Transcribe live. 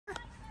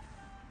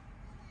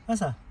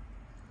Asa?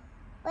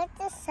 What's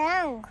the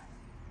song?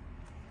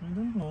 I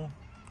don't know.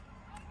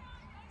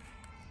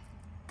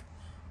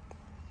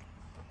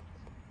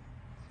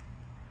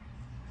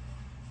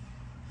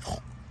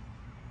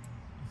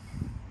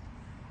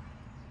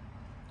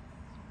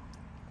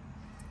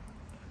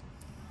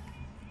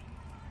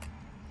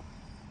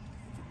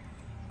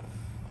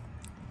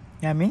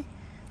 Yummy?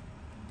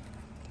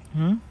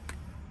 Hmm?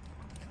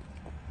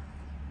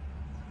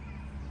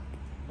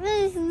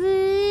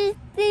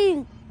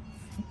 Pink.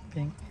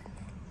 Pink.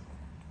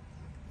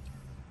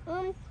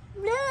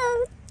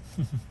 Blue.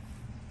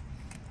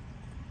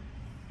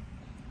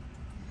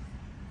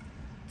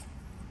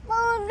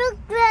 Oh, look,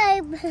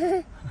 drive.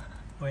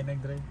 Why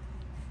nag-drive?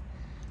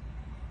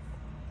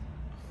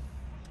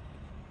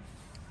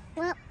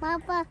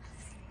 Papa.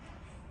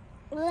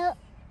 Look.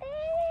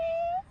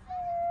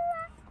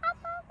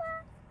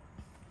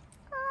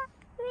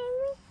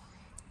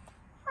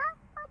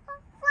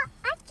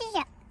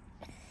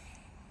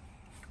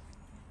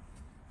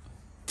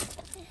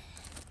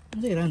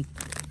 Run.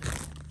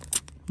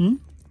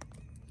 Hmm?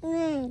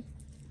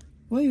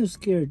 Why are you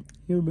scared?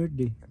 Your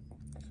birthday.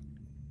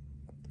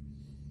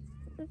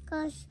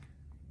 Because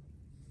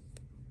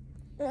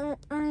I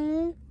want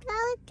to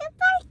go to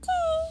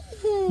party.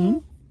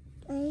 Hmm?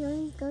 I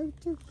want to go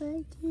to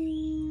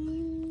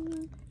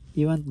party.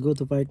 You want to go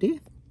to party?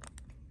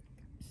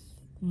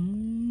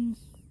 Hmm.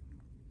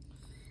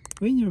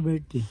 When your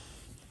birthday?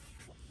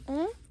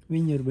 Hmm?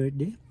 When your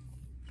birthday?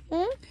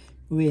 Hmm?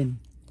 When?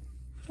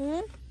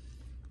 Hmm?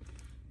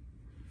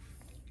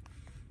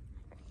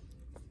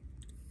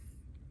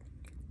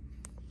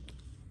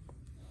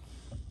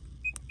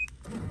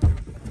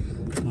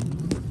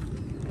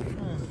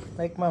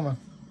 Like mama.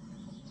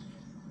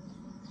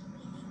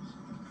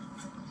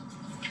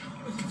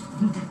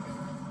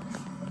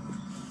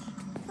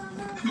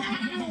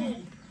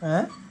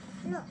 Huh?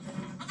 No.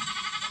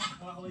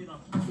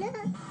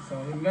 So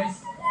yun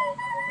guys,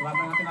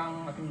 laban natin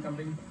ang ating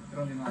kambing.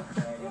 Pero hindi na.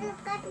 Look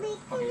at me.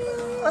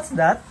 What's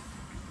that?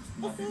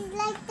 This is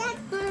like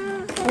that.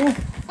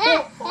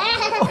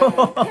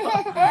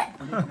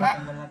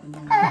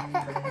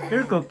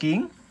 You're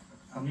cooking?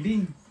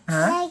 Kambing.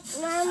 Huh? Like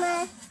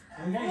mama.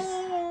 Yun guys,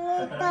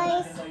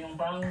 Toys. ito yung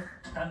pang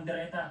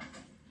kandereta.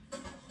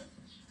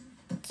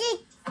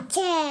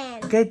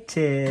 Kitchen.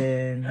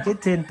 Kitchen.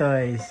 Kitchen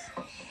toys.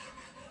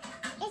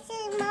 This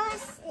is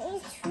mouse.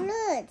 It's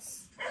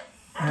fruits.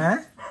 Huh?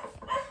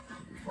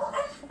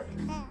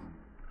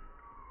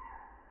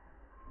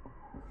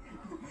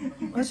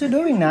 What you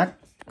doing, Nat?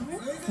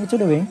 What you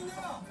doing?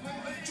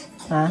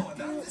 Huh?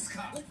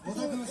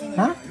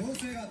 Huh?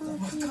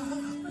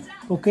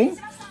 Cooking?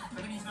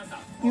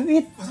 You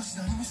eat.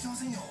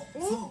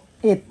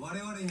 Eat.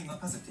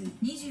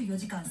 24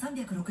時間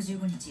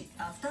365日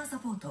アフターサ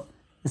ポート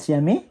It's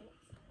yummy?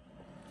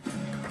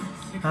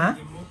 Huh?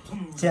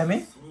 It's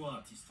yummy?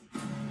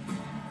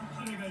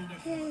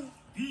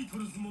 ビート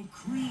ルズも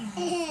クイーン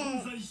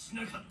も存在し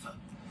なかった。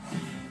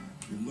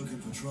You're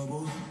looking for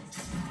trouble?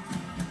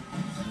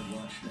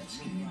 Watch that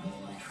skinny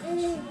boy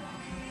transform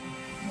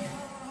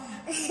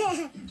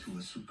into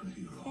a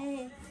superhero.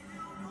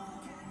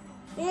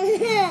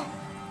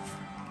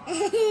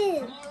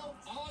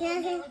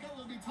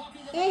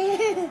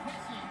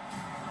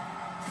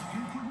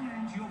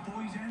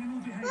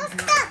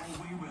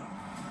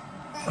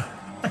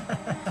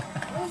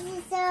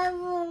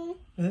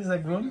 This is a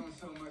groom?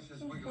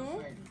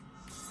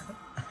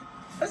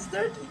 That's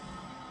dirty.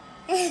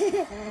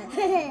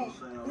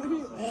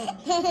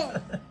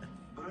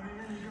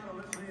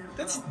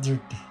 That's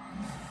dirty.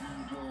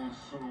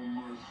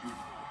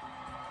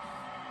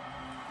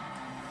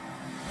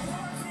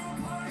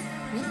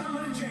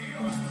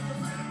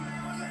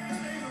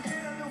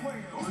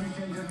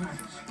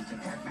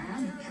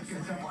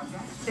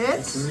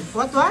 It's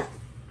what?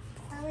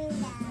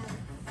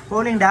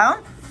 Falling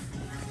down?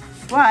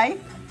 Why?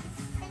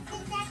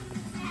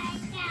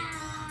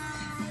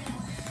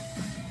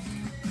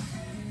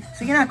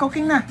 Sige na,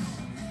 cooking na.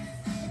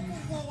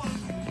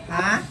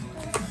 Ha?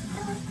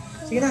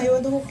 Sige na, you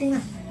want to cooking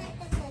na.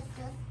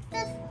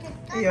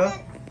 Iyo.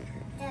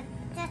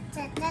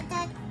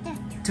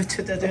 Chut.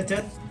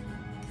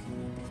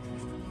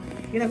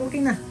 Sige na,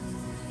 cooking na.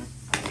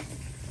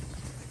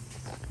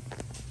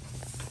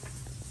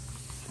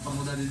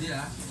 Pamuda din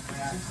dia.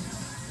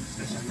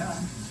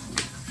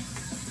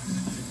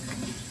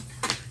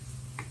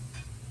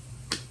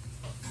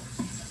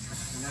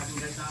 Natin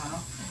guys na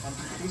ano,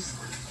 pang-practice.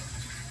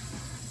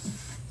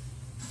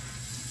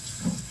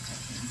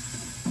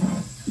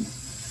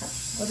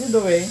 What you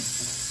doing?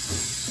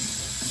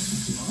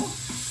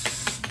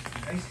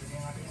 Guys, ito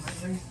yung ating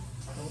guys.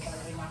 Patuwa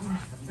talaga kay Mami.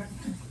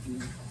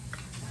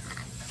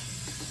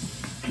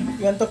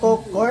 You want to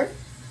cook corn?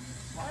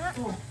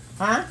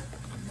 Huh?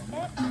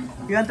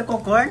 You want to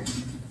cook corn?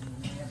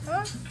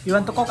 You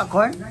want to cook a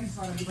corn? Guys,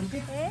 para di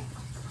bantik.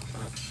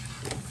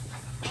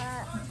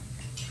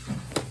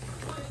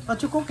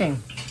 What you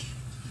cooking?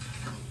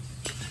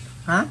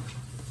 Huh?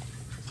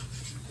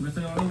 Gusto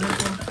yung order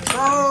ko.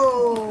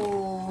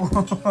 Oh!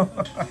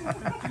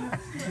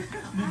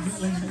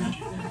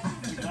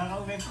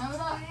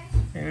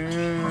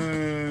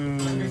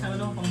 Lagay sa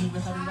ano,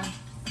 panghugasan nila.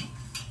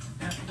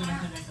 Ito lang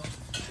siya guys.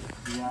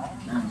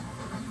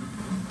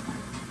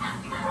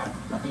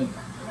 Pati.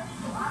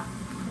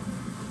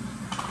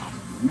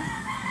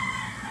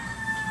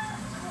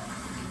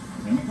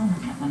 Okay na to,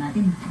 nakpan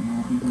natin.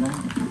 Natin ko lang.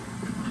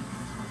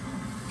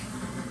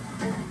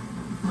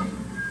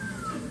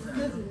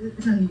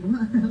 Isang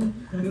lima.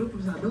 Pero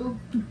pusado.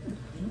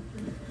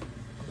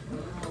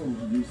 Oh,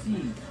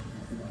 juicy.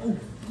 Oh.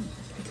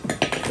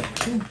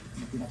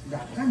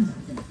 Tinakdakan.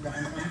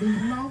 Tinakdakan ang kambing.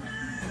 Ano?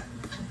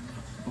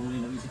 Panguli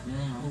lang isip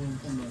niya.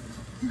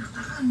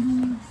 Tinakdakan.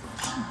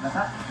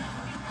 Lata.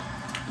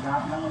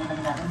 Lahat lang ulit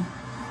natin.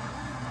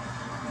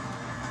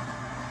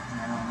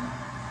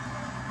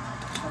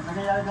 Pag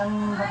nagyayag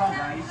ang gaba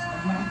guys,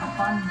 huwag mo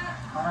itakpan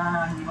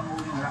para hindi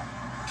mamuhuli wala.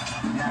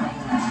 Yan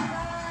ako lang.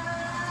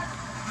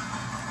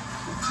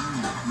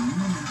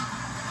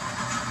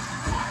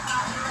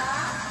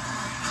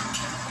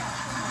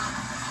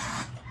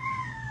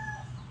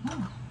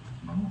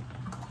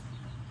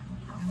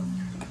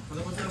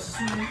 Wala pa sila sa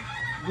sulit.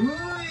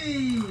 Uy!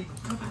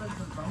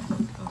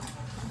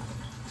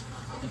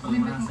 Ito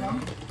yung masa.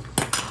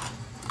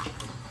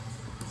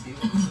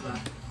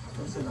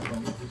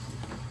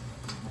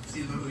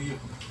 Silver Rio.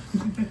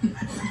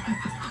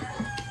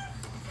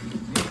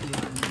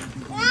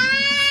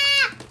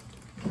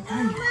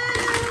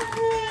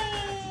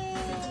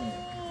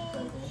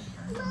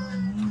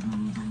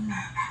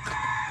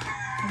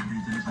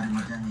 Dito na pa rin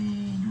dyan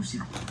eh,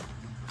 Yusip.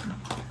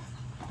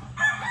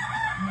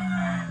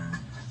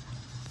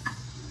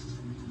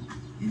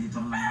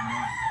 Editor lang yan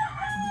eh.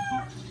 Dito.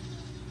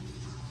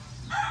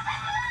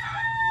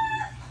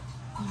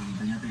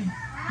 Dito niya ito eh.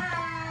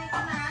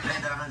 Kaya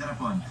dala kang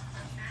garapon.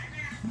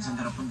 Isang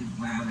garapon, di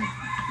mo nabalik.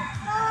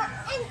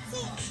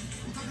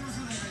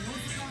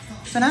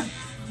 Sana?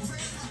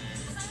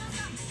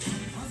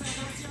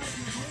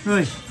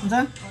 Uy,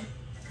 saan?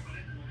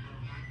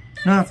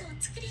 No.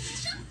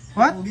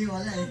 What? Pugi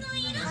wala eh.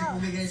 Kasi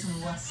pugi guys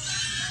semua.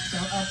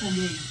 Shout out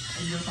pugi.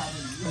 And your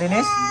family.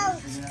 Linis?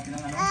 Lagyan natin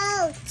ang ano.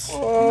 Ouch!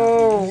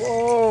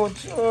 Oh,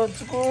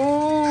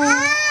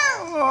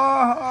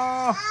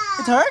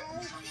 it hurt?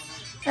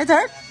 It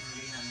hurt?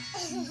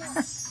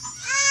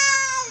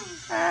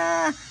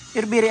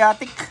 You're very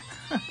attic.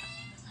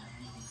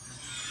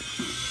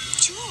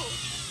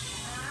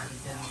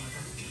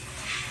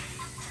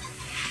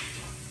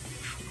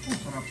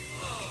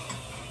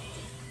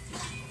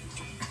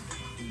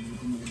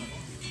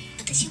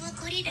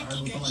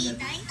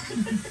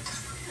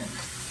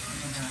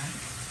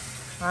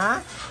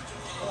 Huh?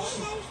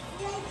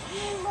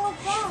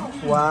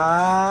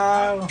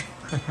 Wow.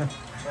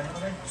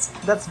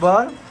 That's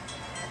ball?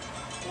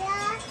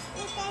 Yeah,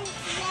 it is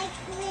like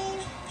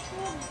green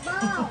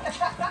ball.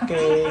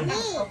 Okay.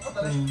 Me,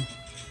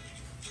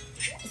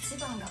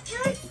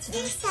 who's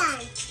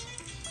Ethan?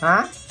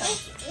 Huh?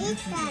 It's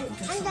Ethan.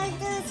 Under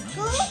the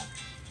school?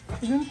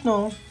 I don't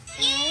know.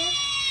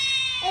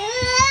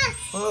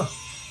 Oh.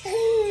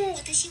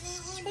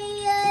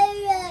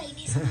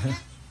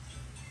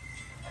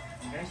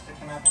 Guys,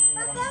 check natin.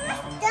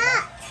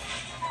 Stop!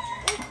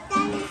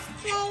 Ethan is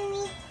playing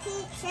with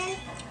kitchen.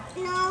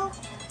 No,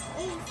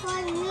 it's for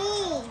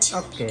me.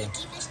 Okay.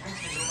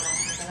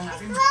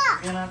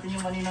 Tingnan natin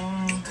yung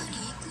kaninang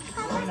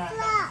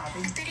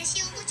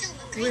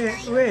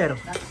Where?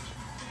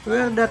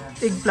 Where that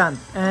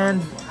eggplant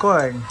and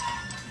corn?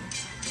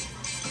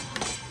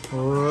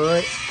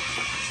 Uy.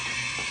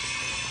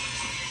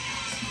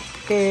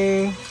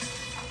 Okay.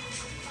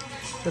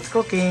 That's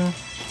cooking.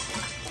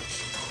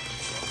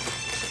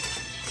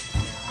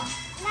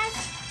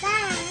 Let's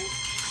dance.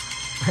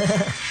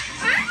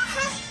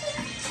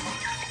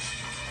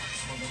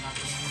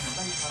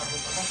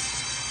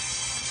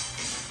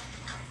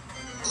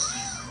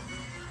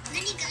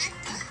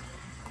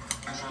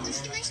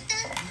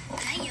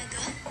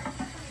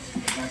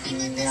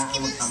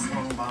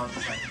 tampong bawat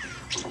isa.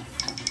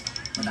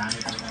 Madami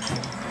talaga.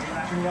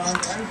 Natin yung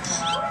guys,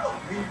 mga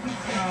green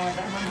peas na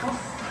dalman ko.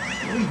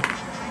 Uy!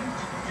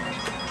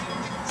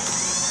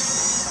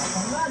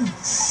 Tapangan!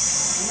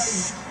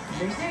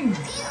 Amazing!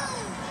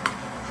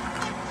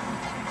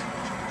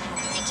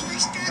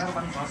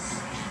 Dalman ko.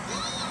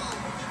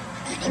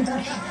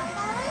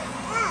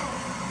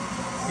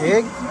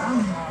 Egg?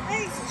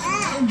 Where's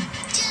Ed?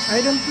 I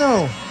don't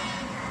know.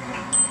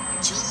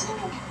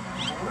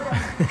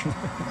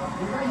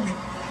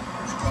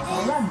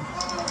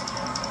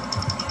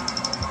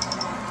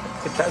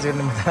 Kita sih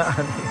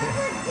naman.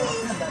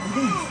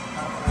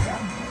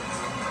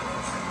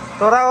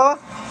 Tora oh.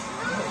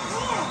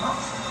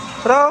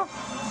 Bro.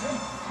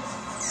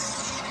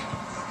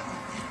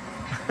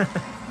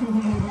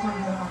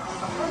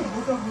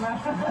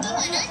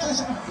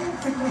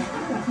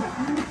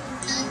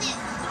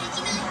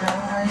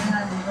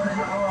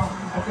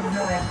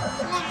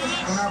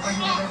 Kung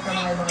napansin ko guys sa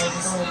mga ibang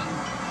episode,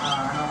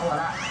 ano ko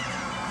wala.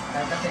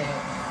 Dahil kasi,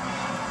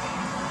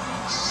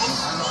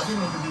 ano kasi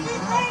medyo busy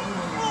na.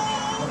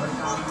 Babalik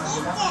na ako ng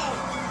Manila.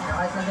 Kaya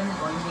kahit na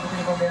ganito, hindi ko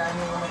pinapabayaan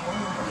yung ano ko,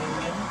 yung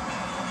pag-iingat.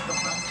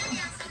 Joke lang.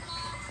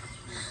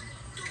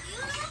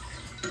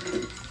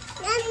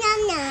 Yum,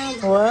 yum, yum.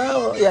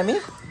 Wow, yummy?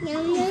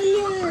 Yum, yum,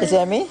 yum. Is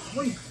yummy?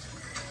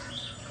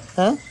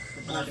 Huh?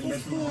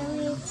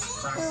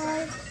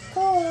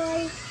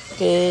 Cool.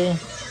 Okay.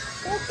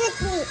 Look at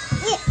me.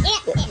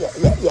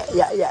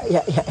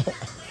 Yeah.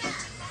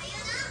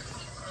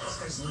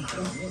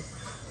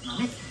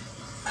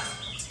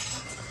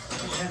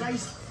 Kaya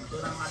guys, ito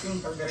lang ating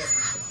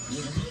kaldereta.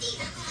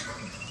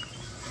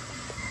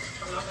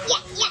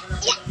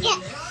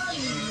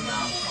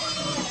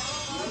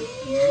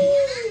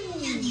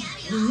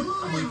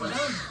 Amoy pala.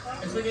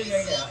 Gusto nyo yung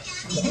kaya?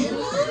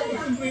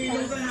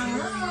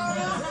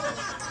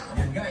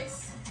 Yan guys.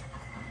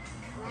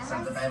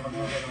 Saan tayo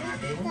magmula ng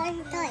ating?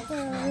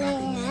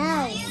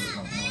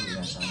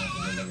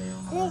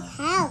 Good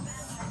house.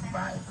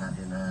 Bait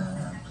natin na...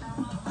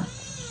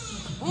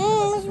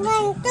 It's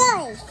my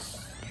toys.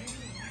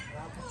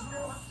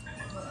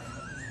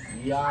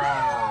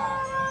 Yeah!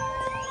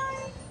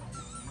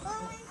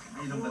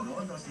 Inom na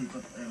doon, tapos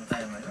ikot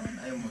tayo ngayon.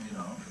 Ayaw mo din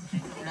ako.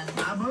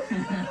 Abo?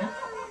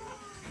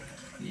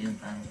 Yan,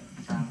 tang.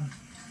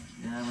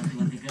 Ya,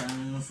 mati-mati ka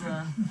ang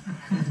nusa.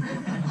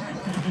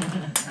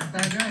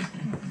 Antay guys.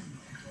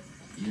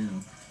 Yun.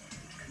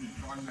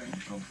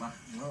 Ikaw pa.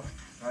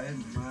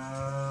 Kain, mga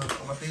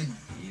kapatid.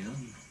 Yun.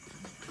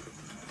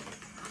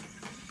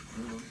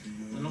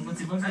 Nalungkot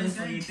si Bang sa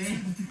spaghetti.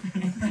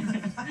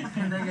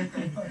 Hindi ganito.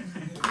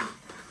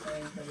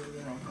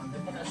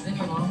 Pataas din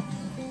yun, oh.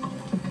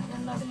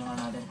 Yan natin yung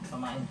natin.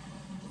 Pamain.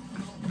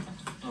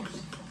 Oops.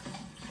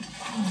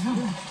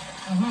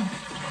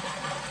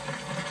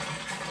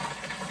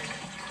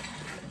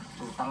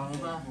 Tutang mo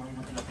ba? Buhay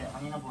na tilapia.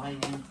 Kanina buhay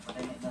ngayon.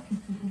 Patay na ito.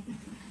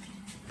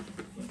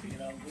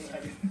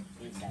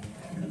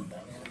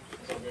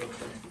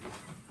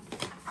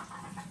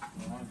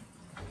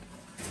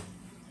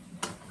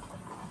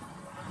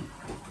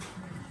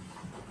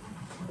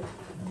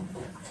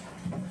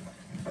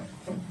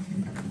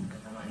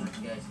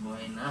 Guys,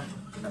 buhay na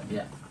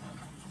tilapia.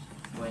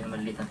 Buhay na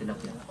maliit na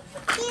tilapia.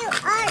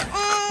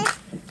 QRS.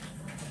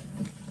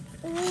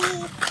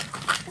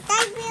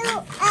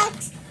 WX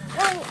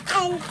 1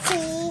 and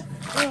 3.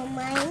 Oh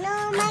my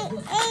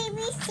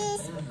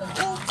ABCs.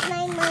 It's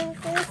my mind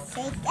to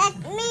say at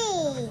me.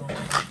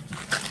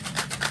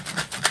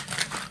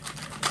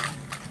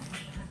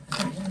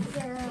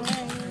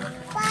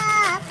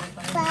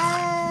 Papa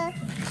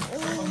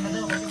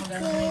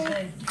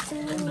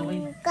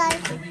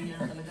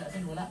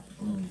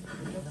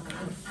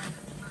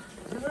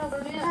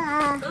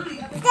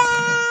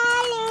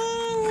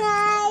telling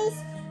lies,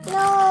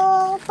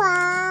 no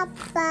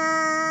Papa.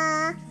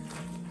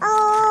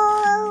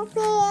 Oh,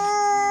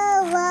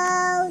 feel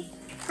world,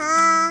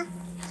 ha,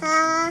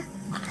 ha,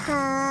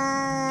 ha.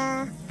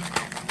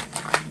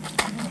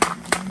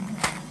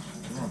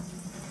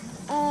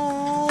 A,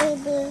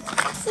 B,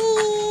 C,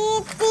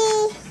 D,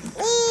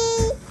 E,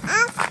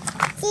 F,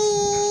 G,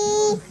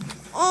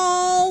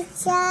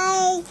 H,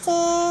 I, J,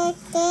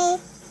 K,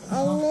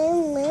 L,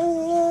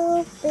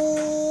 M, P,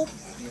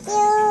 Q,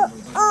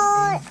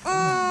 R,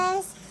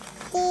 S,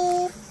 T,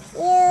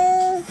 U,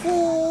 V,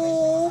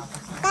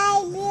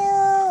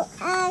 W,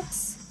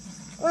 X,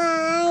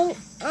 Y,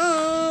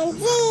 and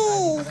Z.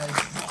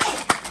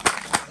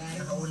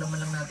 Nakaulam mo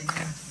lang natin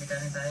yan. May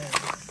kanin tayo.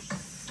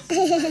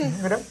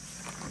 Madam?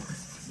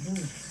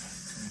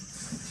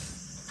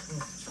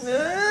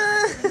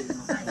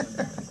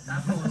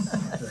 Tapos,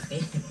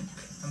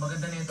 ang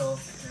maganda nito,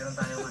 meron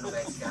tayong ano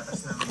guys,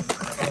 gatas ng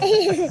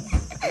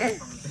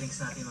pang drinks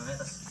natin mamaya.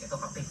 Tapos ito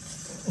kape.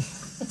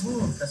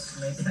 Tapos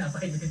may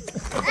tinapay din.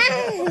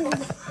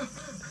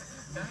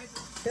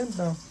 Yan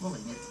to.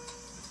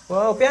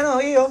 Wow, piano,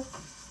 iyo.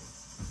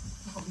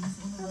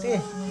 Sige,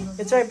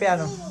 let's try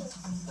piano.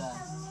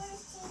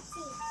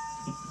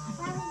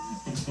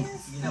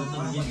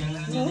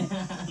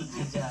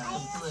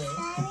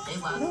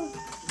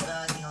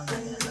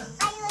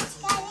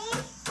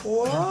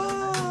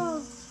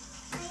 Wow.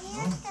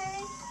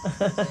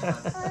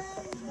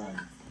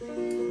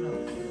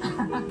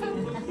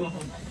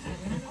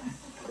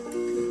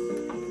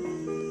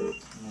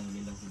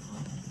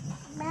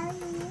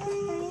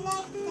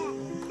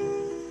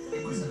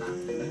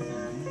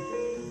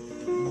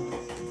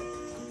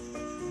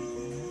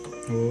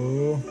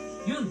 Oh.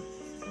 Yun!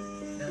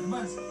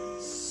 Advance!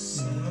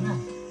 Ano na?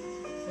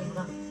 Ano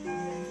na?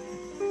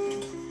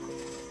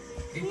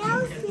 No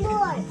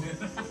more.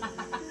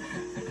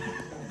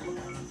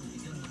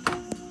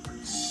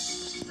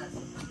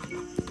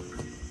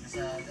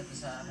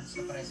 Sa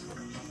preso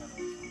ng mga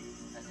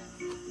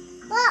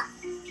What?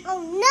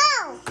 Oh no!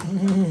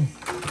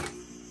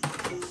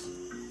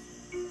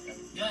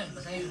 yun,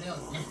 basta yun na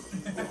yun.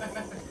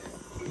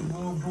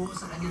 Bumubuo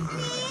sa kanyang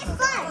din.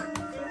 Fun!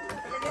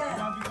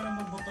 Sabi ko lang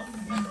magbuto.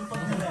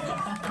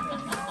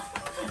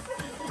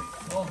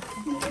 Oh,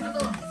 okay na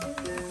to.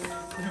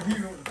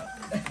 Biro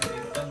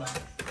lang, ha?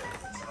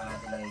 Saka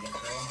natin lagay yan.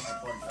 So,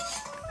 ipon.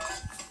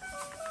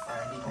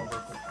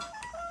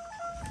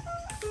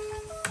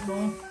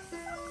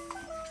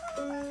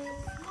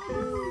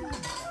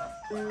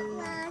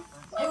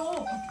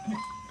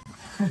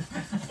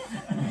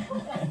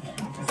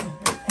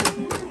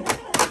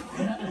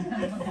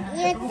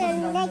 You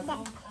turn like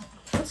that.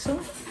 So?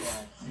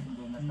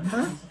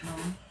 Ha?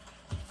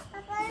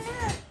 Papa,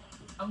 look.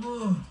 Abo!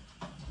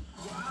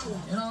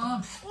 Yan o.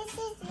 This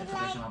is Ito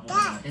like yung mga puno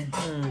that. natin.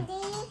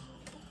 This,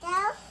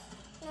 now,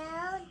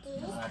 now, this.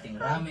 Yung ating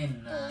ramen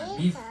na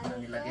beef na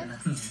nilagyan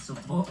ng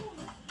subo.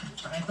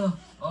 Saka ito.